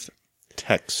Fort Worth,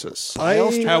 Texas.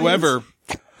 However,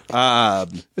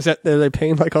 Is that, are they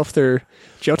paying like off their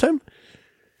jail time?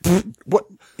 what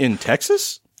in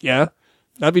Texas? Yeah.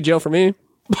 That'd be jail for me.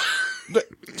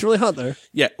 It's really hot there.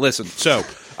 Yeah, listen. So,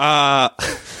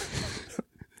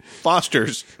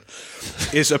 Foster's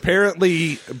is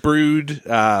apparently brewed.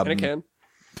 In a can.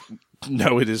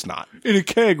 No, it is not. in a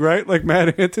keg, right? Like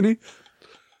Mad Anthony.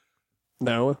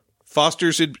 No.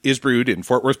 Foster's is brewed in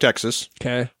Fort Worth, Texas,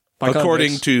 Okay.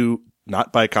 according to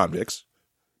not by convicts,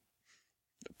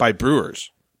 by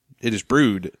brewers. It is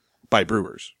brewed by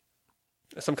brewers.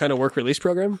 Some kind of work release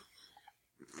program?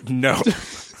 No.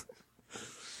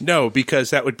 No,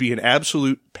 because that would be an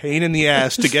absolute pain in the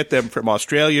ass to get them from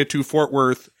Australia to Fort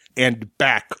Worth and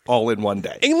back all in one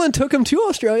day. England took him to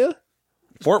Australia.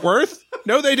 Fort Worth?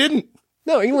 No, they didn't.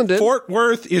 No, England did. Fort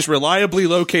Worth is reliably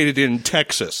located in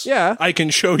Texas. Yeah. I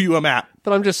can show you a map.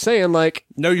 But I'm just saying, like,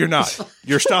 No, you're not.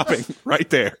 You're stopping right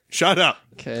there. Shut up.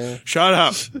 okay. Shut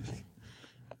up.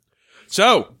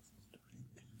 So,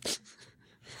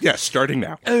 yes, starting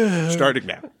now. Starting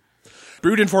now.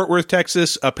 Brewed in Fort Worth,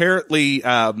 Texas. Apparently,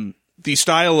 the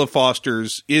style of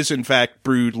Foster's is in fact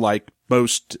brewed like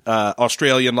most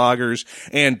Australian lagers,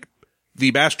 and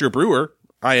the master brewer,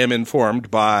 I am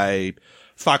informed by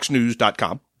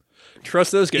FoxNews.com,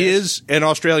 Trust those guys. is an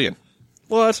Australian.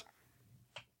 What?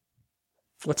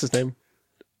 What's his name?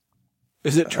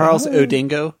 Is it Charles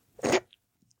Odingo?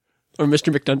 Or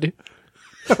Mr. McDundee?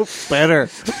 Better.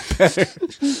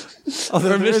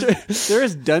 Although there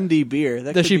is Dundee beer.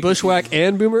 That Does could she be bushwhack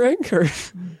and boomerang? Or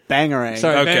Bangarang.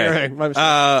 sorry, Okay. boomerang. My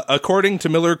mistake. According to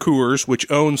Miller Coors, which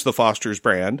owns the Foster's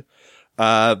brand,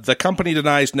 the company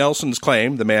denies Nelson's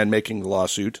claim, the man making the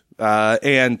lawsuit,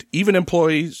 and even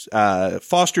employs,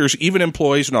 Foster's even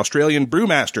employs an Australian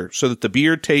brewmaster so that the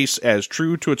beer tastes as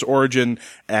true to its origin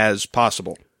as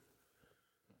possible.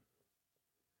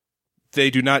 They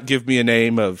do not give me a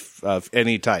name of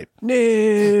any type.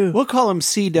 No. We'll call him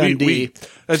C. Dundee.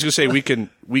 I was going to say we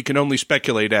can only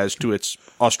speculate as to its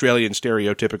Australian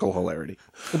stereotypical hilarity.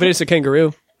 But it's a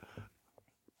kangaroo.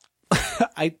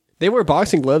 I They wear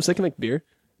boxing gloves. They can make beer.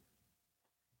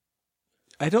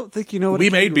 don't think you know what We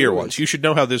a made beer kangaroo once. is. You should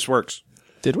know how this works.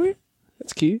 Did we?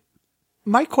 That's key.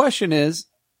 My question is,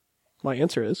 My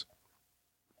answer is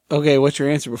okay, what's your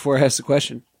answer before I ask the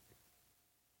question?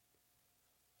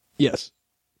 yes.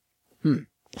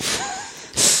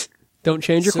 Don't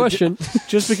change your So question.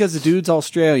 Just because the dude's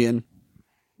Australian,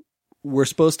 we're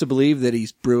supposed to believe that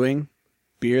he's brewing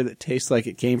beer that tastes like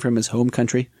it came from his home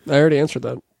country? I already answered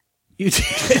that. You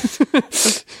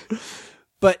did.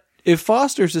 But if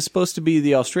Foster's is supposed to be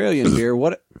the Australian beer,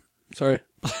 what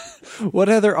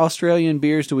other Australian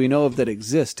beers do we know of that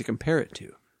exist to compare it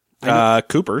to?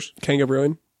 Cooper's. Kanga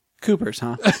Brewing. Cooper's,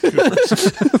 huh?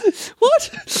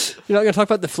 What? You're not going to talk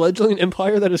about the fledgling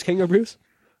empire that is Kanga Brews?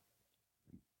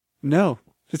 No.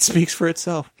 It speaks for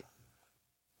itself.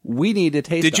 We need to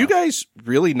taste. Did you off. guys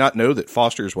really not know that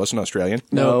Foster's wasn't Australian?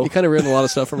 No, you kind of ruined a lot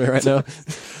of stuff for me right now.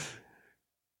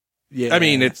 Yeah. I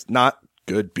mean, it's not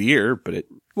good beer, but it's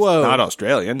Whoa. not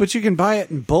Australian. But you can buy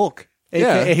it in bulk,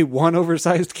 Yeah. aka one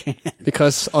oversized can.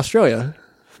 Because Australia.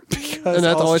 Because And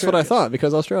that's always what I Australia. thought,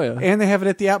 because Australia. And they have it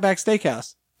at the Outback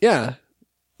Steakhouse. Yeah.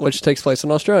 Which takes place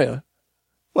in Australia.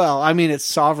 Well, I mean, it's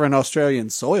sovereign Australian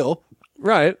soil.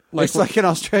 Right. It's like an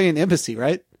Australian embassy,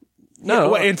 right?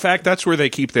 no. Well, in fact, that's where they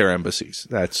keep their embassies.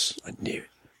 That's I knew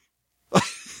it.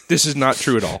 This is not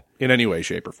true at all, in any way,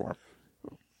 shape, or form.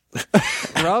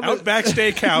 Rob, Outback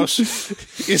Steakhouse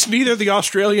is neither the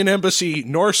Australian embassy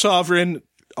nor sovereign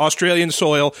Australian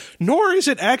soil, nor is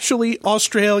it actually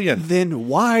Australian. Then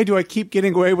why do I keep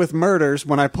getting away with murders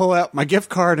when I pull out my gift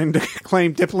card and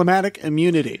claim diplomatic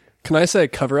immunity? can I say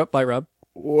cover up by Rob?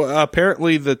 Well,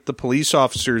 apparently, the police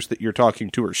officers that you're talking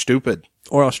to are stupid.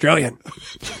 Or Australian?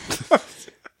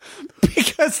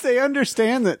 Because they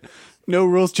understand that no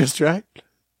rules, just right.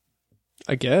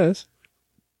 I guess.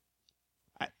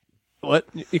 What?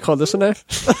 You call this a knife?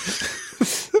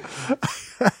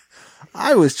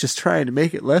 I was just trying to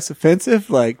make it less offensive.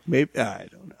 Like, maybe, I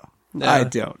don't know. No. I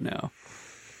don't know.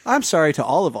 I'm sorry to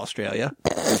all of Australia.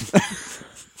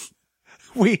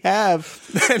 We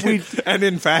have. And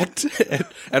in fact,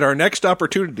 at our next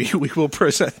opportunity, we will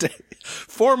present a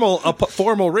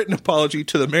formal written apology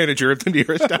to the manager of the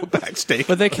nearest Outback Steak.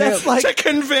 But they can't. That's like, to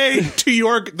convey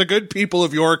to the good people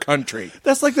of your country.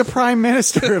 that's like the prime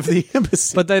minister of the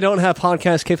embassy. But they don't have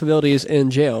podcast capabilities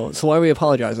in jail. So why are we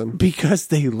apologizing? Because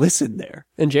they listen there.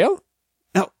 In jail?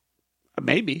 No,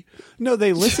 maybe. No,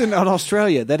 they listen on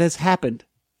Australia. That has happened.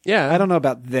 Yeah. I don't know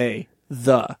about they.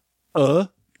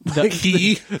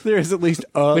 He There is at least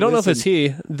a. We don't know if it's listen.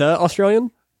 he, the Australian.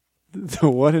 The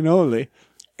one and only.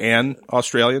 and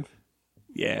Australian.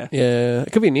 Yeah. Yeah.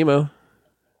 It could be Nemo.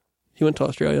 He went to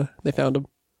Australia. They found him.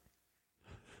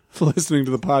 Listening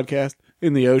to the podcast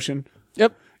in the ocean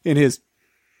Yep. in his,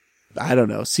 I don't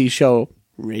know, seashell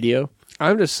radio.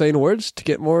 I'm just saying words to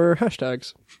get more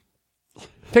hashtags.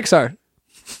 Pixar.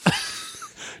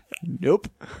 Nope.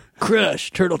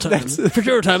 Crush. Turtle time. For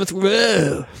turtle time, it's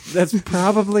whoa. That's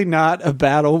probably not a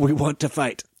battle we want to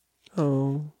fight.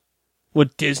 Oh.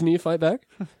 Would Disney fight back?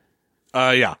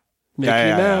 Yeah. Mickey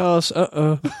Yeah. Mouse.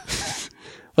 Uh-oh.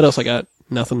 What else I got?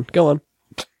 Nothing. Go on.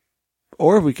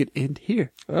 Or we could end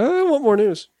here. I want more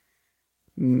news.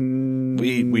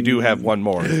 We do have one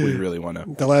more if we really want to.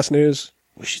 The last news.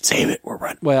 We should save it. We're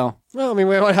running. Well, Well, I mean,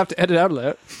 we might have to edit out of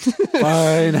that.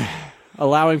 fine.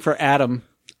 Allowing for Adam,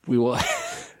 we will.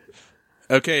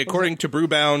 Okay, according to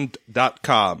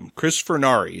brewbound.com, Chris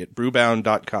Fernari at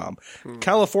brewbound.com,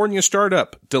 California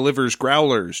startup delivers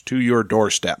growlers to your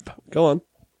doorstep. Go on.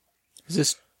 Is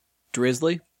this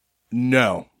Drizzly?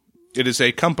 No. It is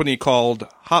a company called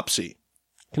Hopsy.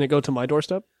 Can it go to my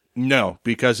doorstep? No,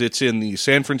 because it's in the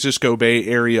San Francisco Bay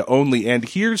Area only, and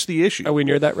here's the issue. Are we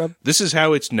near that, Rob? This is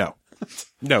how it's no.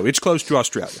 No, it's close to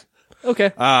Australia.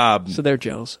 Okay. So they're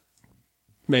gels.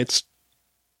 Mates.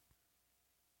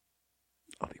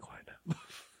 I'll be quiet now.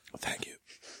 Thank you.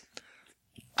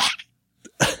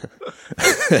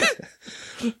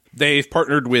 They've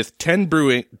partnered with 10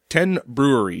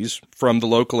 breweries from the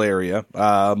local area,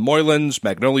 Moylan's,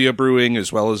 Magnolia Brewing,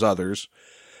 as well as others.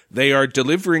 They are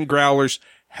delivering growlers.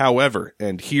 However,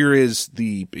 and here's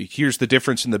the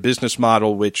difference in the business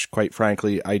model, which, quite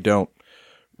frankly, I don't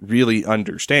really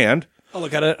understand. I'll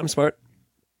look at it. I'm smart.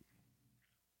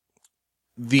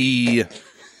 Here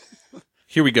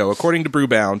we go. According to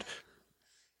Brewbound,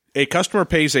 a customer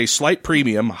pays a slight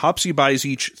premium. Hopsy buys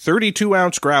each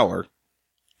 32-ounce growler.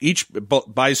 Each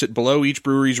buys it below each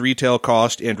brewery's retail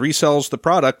cost and resells the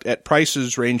product at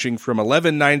prices ranging from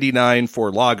 $11.99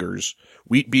 for lagers,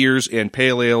 wheat beers, and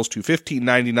pale ales to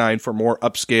 $15.99 for more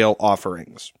upscale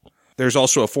offerings. There's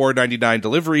also a $4.99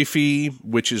 delivery fee,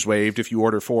 which is waived if you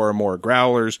order 4 or more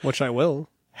growlers. Which I will.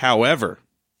 However,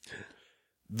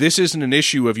 this isn't an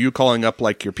issue of you calling up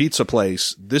like your pizza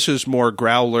place. This is more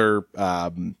growler,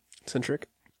 Centric.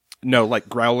 no, like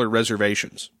growler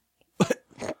reservations.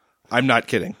 I'm not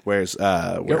kidding. Where's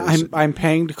I'm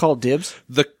paying to call dibs.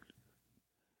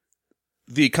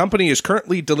 The company is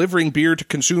currently delivering beer to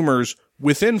consumers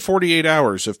within 48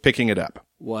 hours of picking it up.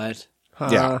 What?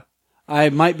 Yeah. I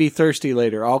might be thirsty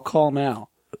later. I'll call now.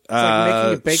 It's like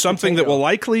making a baked Something that potato. will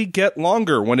likely get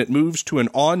longer when it moves to an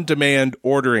on-demand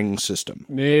ordering system.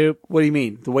 Nope. What do you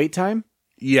mean? The wait time?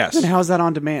 Yes. Then how's that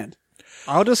on demand?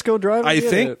 I'll just go drive. I and get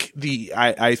think it.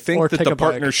 I think Or that take the a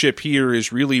bike. partnership here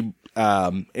is really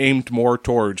aimed more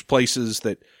towards places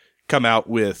that come out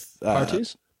with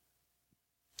Parties.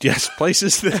 Yes,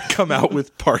 places that come out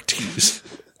with parties.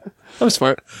 I'm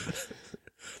smart.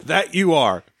 That you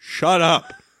are. Shut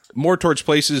up. More towards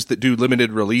places that do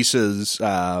limited releases,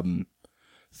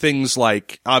 things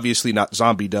like, obviously not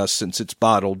zombie dust since it's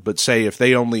bottled, but say if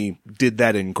they only did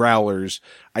that in growlers,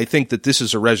 I think that this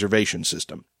is a reservation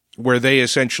system where they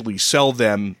essentially sell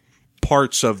them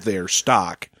parts of their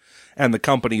stock and the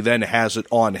company then has it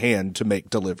on hand to make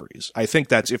deliveries. I think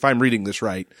that's, if I'm reading this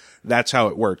right, that's how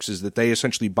it works, is that they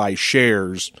essentially buy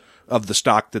shares of the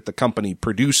stock that the company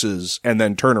produces and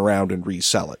then turn around and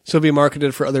resell it. So it'll be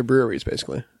marketed for other breweries,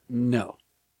 basically. No.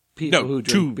 People who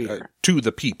drink beer. To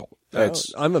the people.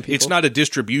 I'm a people. It's not a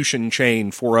distribution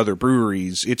chain for other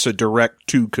breweries. It's a direct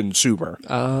to consumer.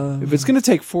 If it's going to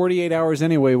take 48 hours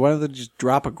anyway, why don't they just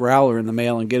drop a growler in the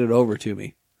mail and get it over to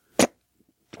me?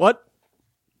 What?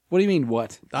 What do you mean,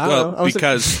 what? I don't know. Well,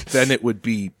 because then it would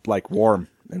be like warm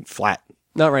and flat.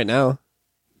 Not right now.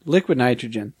 Liquid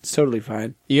nitrogen. It's totally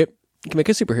fine. Yep. You can make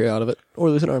a superhero out of it. Or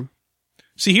lose an arm.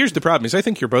 See, here's the problem is I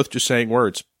think you're both just saying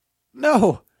words.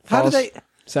 No. How do False. they...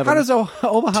 7. How does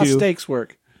Omaha 2. Steaks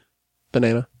work?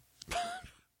 Banana.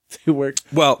 They work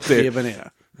Well, via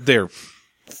banana. they're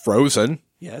frozen.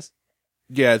 Yes.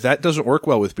 Yeah, that doesn't work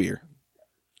well with beer.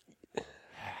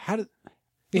 How do...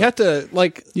 You have to,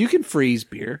 like, You can freeze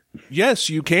beer. Yes,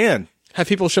 you can. have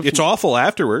people ship It's awful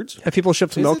afterwards. Have people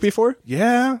shipped some milk it? before?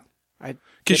 Yeah. I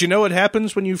Because you know what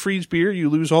happens when you freeze beer? You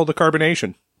lose all the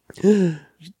carbonation. Don't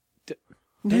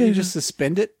you just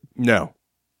suspend it? No.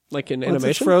 Like in Once it's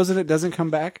animation? frozen, it doesn't come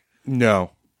back?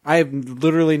 No. I have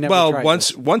literally never Well, tried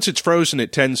once it's frozen,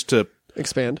 it tends to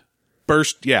Expand.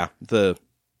 burst. Yeah.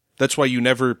 That's why you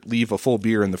never leave a full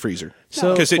beer in the freezer.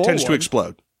 So Because it full tends to one.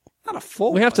 explode. Not a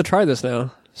full we have to try this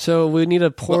now. So we need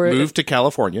to pour it. Move to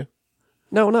California.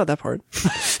 No, not that part.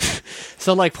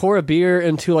 So like pour a beer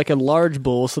into like a large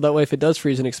bowl so that way if it does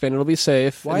freeze and expand, it'll be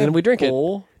safe. Why and then a we drink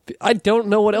bowl? it. I don't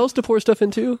know what else to pour stuff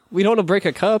into. We don't want to break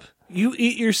a cup. You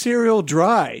eat your cereal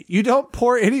dry. You don't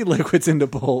pour any liquids into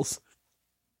bowls.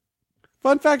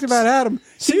 Fun fact about Adam,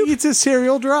 he eats his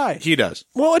cereal dry. He does.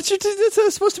 Well, it's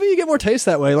supposed to be you get more taste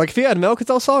that way. Like if you add milk, it's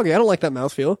all soggy. I don't like that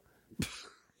mouthfeel.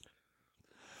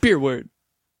 Beer word.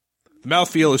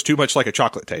 Mouthfeel is too much like a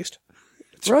chocolate taste.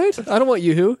 Right? I don't want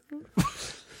Yoo-hoo.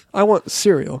 I want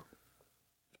cereal.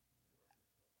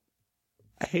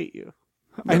 I hate you.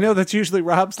 I know that's usually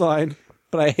Rob's line,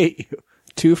 but I hate you.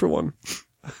 2 for 1.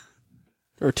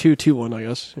 Or 2-2-1, I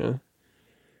guess. Yeah.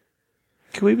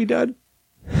 Can we be done?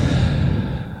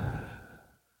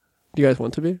 Do you guys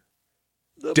want to be?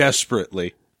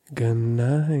 Desperately. Good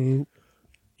night.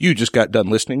 You just got done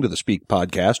listening to the Speak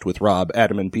Podcast with Rob,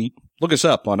 Adam, and Pete. Look us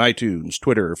up on iTunes,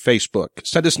 Twitter, Facebook.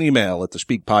 Send us an email at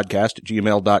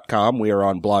thespeakpodcast@gmail.com. We are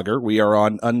on Blogger. We are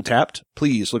on Untapped.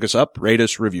 Please look us up, rate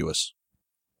us, review us.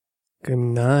 Good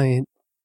night.